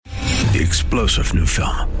The explosive new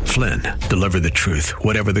film, Flynn, Deliver the Truth,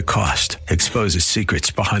 Whatever the Cost, exposes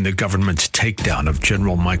secrets behind the government's takedown of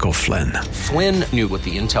General Michael Flynn. Flynn knew what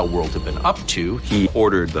the intel world had been up to. He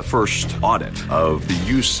ordered the first audit of the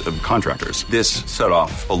use of contractors. This set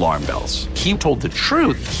off alarm bells. He told the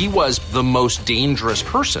truth. He was the most dangerous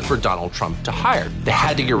person for Donald Trump to hire. They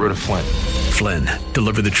had to get rid of Flynn. Flynn,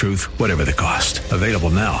 Deliver the Truth, Whatever the Cost. Available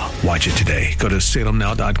now. Watch it today. Go to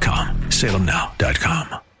salemnow.com.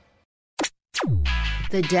 salemnow.com.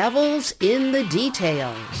 The devil's in the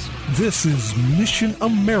details. This is Mission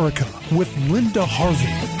America with Linda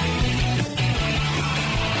Harvey.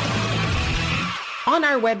 On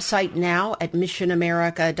our website now at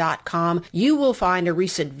missionamerica.com, you will find a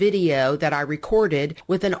recent video that I recorded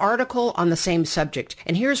with an article on the same subject.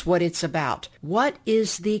 And here's what it's about. What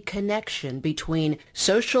is the connection between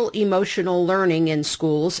social emotional learning in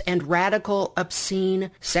schools and radical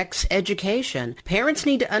obscene sex education? Parents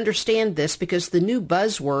need to understand this because the new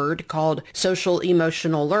buzzword called social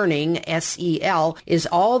emotional learning, SEL, is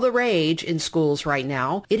all the rage in schools right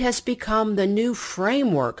now. It has become the new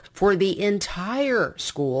framework for the entire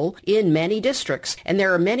school in many districts, and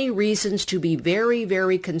there are many reasons to be very,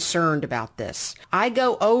 very concerned about this. I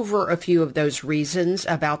go over a few of those reasons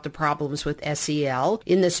about the problems with SEL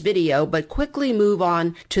in this video, but quickly move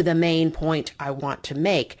on to the main point I want to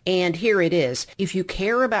make. And here it is. If you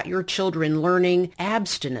care about your children learning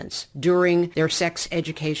abstinence during their sex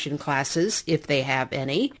education classes, if they have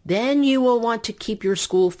any, then you will want to keep your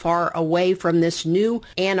school far away from this new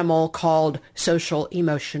animal called social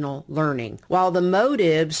emotional learning. While the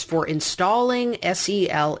motives for installing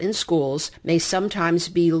SEL in schools may sometimes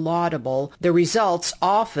be laudable, the results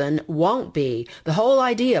often won't be. The whole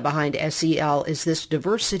idea behind SEL is this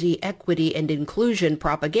diversity, equity, and inclusion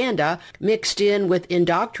propaganda mixed in with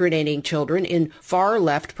indoctrinating children in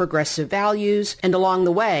far-left progressive values, and along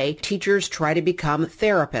the way, teachers try to become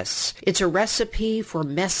therapists. It's a recipe for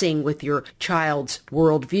messing with your child's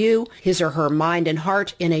worldview, his or her mind and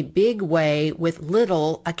heart in a big way with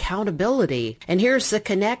little accountability. And here's the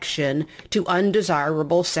connection to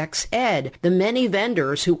undesirable sex ed. The many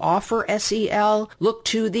vendors who offer SEL look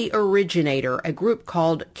to the originator, a group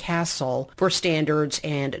called CASEL, for standards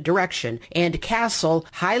and direction. And CASEL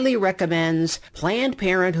highly recommends Planned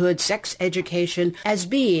Parenthood sex education as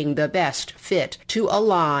being the best fit to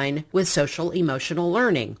align with social emotional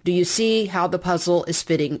learning. Do you see how the puzzle is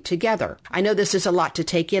fitting together? I know this is a lot to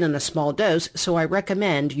take in a small dose, so I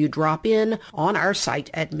recommend you drop in on our site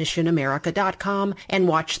at missionamerica.com and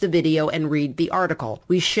watch the video and read the article.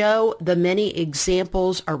 We show the many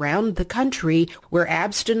examples around the country where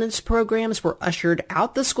abstinence programs were ushered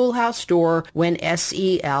out the schoolhouse door when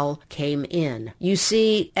SEL came in. You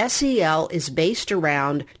see, SEL is based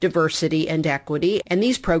around diversity and equity, and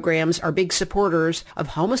these programs are big supporters of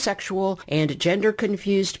homosexual and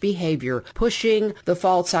gender-confused behavior, pushing the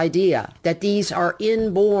false idea that these are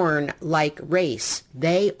inborn like race.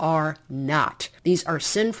 They are not. These are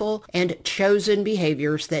sinful and chosen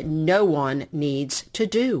behaviors that no one needs to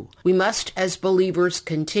do. We must, as believers,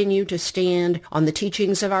 continue to stand on the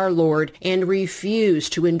teachings of our Lord and refuse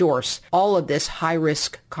to endorse all of this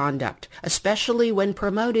high-risk conduct, especially when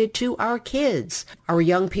promoted to our kids. Our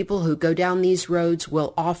young people who go down these roads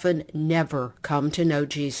will often never come to know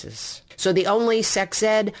Jesus. So the only sex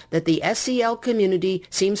ed that the SEL community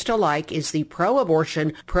seems to like is the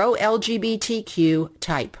pro-abortion, pro-LGBTQ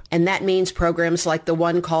type. And that means programs like the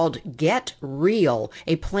one called Get Real,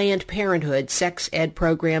 a Planned Parenthood sex ed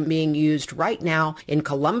program being used right now in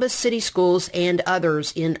Columbus City schools and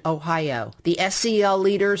others in Ohio. The SEL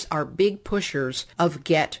leaders are big pushers of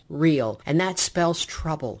Get Real, and that spells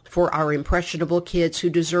trouble for our impressionable kids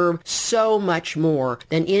who deserve so much more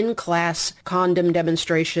than in-class condom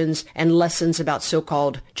demonstrations and lessons about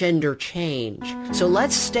so-called gender change. So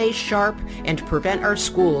let's stay sharp and prevent our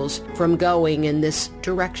schools from going in this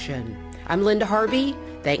direction. I'm Linda Harvey.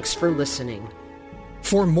 Thanks for listening.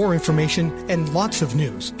 For more information and lots of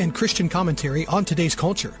news and Christian commentary on today's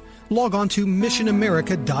culture, log on to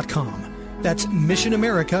missionamerica.com. That's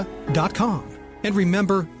missionamerica.com. And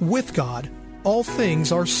remember, with God, all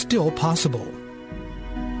things are still possible.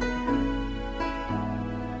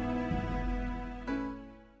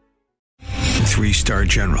 Three-star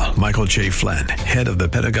General Michael J. Flynn, head of the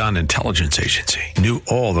Pentagon Intelligence Agency, knew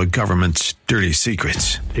all the government's dirty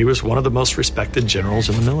secrets. He was one of the most respected generals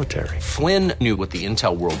in the military. Flynn knew what the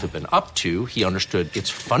intel world had been up to. He understood its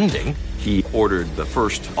funding. He ordered the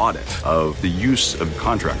first audit of the use of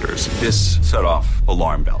contractors. This set off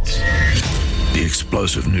alarm bells. The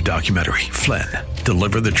explosive new documentary, Flynn,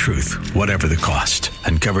 deliver the truth, whatever the cost,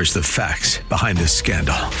 uncovers the facts behind the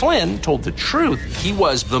scandal. Flynn told the truth. He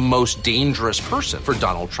was the most dangerous person for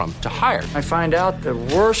Donald Trump to hire. I find out the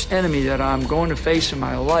worst enemy that I'm going to face in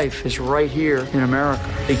my life is right here in America.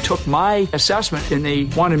 They took my assessment and they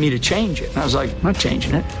wanted me to change it. And I was like, I'm not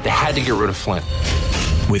changing it. They had to get rid of Flynn.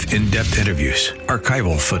 With in-depth interviews,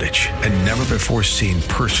 archival footage, and never-before-seen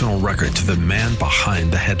personal records of the man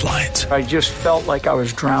behind the headlines. I just felt like I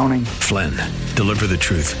was drowning. Flynn, deliver the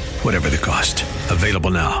truth, whatever the cost.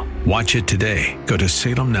 Available now. Watch it today. Go to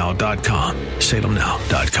salemnow.com.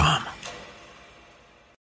 salemnow.com.